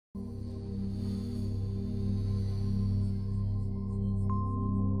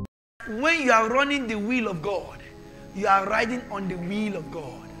When you are running the wheel of God, you are riding on the wheel of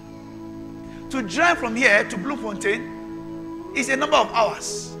God. To drive from here to Bloemfontein is a number of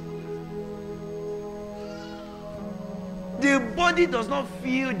hours. The body does not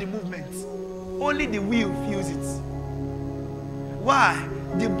feel the movement. Only the wheel feels it. Why?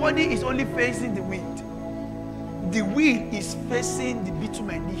 The body is only facing the wind. The wheel is facing the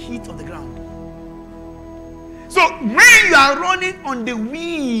bitumen, the heat of the ground. So when you are running on the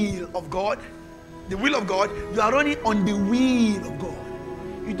wheel of God, the will of God, you are running on the wheel of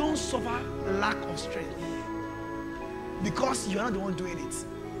God. You don't suffer lack of strength because you are not the one doing it.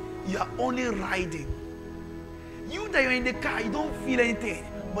 You are only riding. You that you're in the car, you don't feel anything,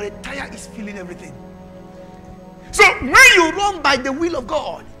 but the tire is feeling everything. So when you run by the will of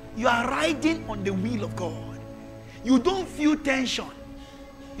God, you are riding on the wheel of God. You don't feel tension.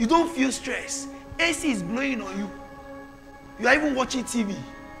 You don't feel stress. AC is blowing on you. You are even watching TV.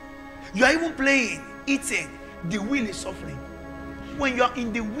 You are even playing, eating. The wheel is suffering. When you are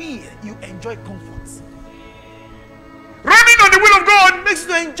in the wheel, you enjoy comfort. Running on the will of God makes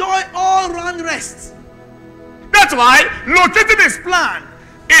you enjoy all-round rest. That's why locating His plan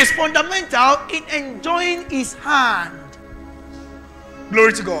is fundamental in enjoying His hand.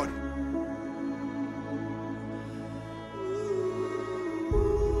 Glory to God.